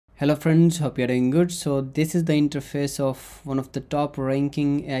Hello friends, hope you're doing good. So this is the interface of one of the top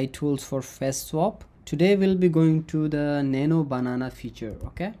ranking AI tools for face swap. Today we'll be going to the Nano Banana feature.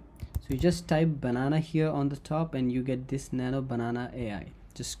 Okay, so you just type banana here on the top and you get this Nano Banana AI.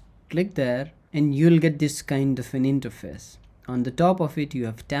 Just click there and you'll get this kind of an interface. On the top of it you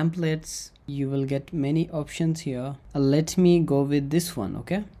have templates. You will get many options here. Let me go with this one.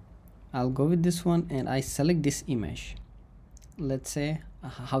 Okay, I'll go with this one and I select this image. Let's say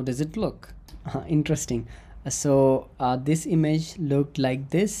how does it look? Interesting. This image looked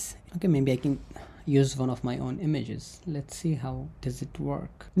like this. Okay, maybe I can use one of my own images. Let's see how does it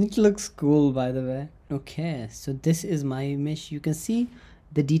work. It looks cool, by the way. Okay, so this is my image. You can see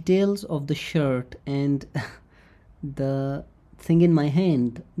the details of the shirt and the thing in my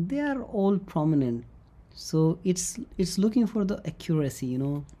hand, they are all prominent. So it's looking for the accuracy, you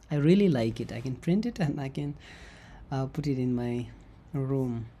know. I really like it. I can print it and I can put it in my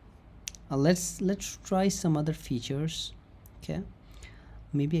room. Let's try some other features. Okay,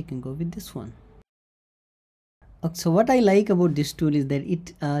 maybe I can go with this one. So what I like about this tool is that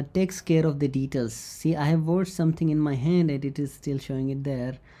it takes care of the details. See, I have wore something in my hand and it is still showing it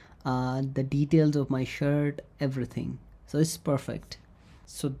there, the details of my shirt, everything. So it's perfect.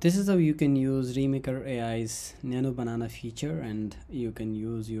 So this is how you can use Remaker AI's Nano Banana feature, and you can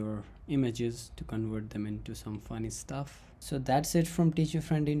use your images to convert them into some funny stuff. So that's it from Teach Your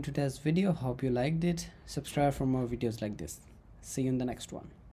Friend in today's video. Hope you liked it. Subscribe for more videos like this. See you in the next one.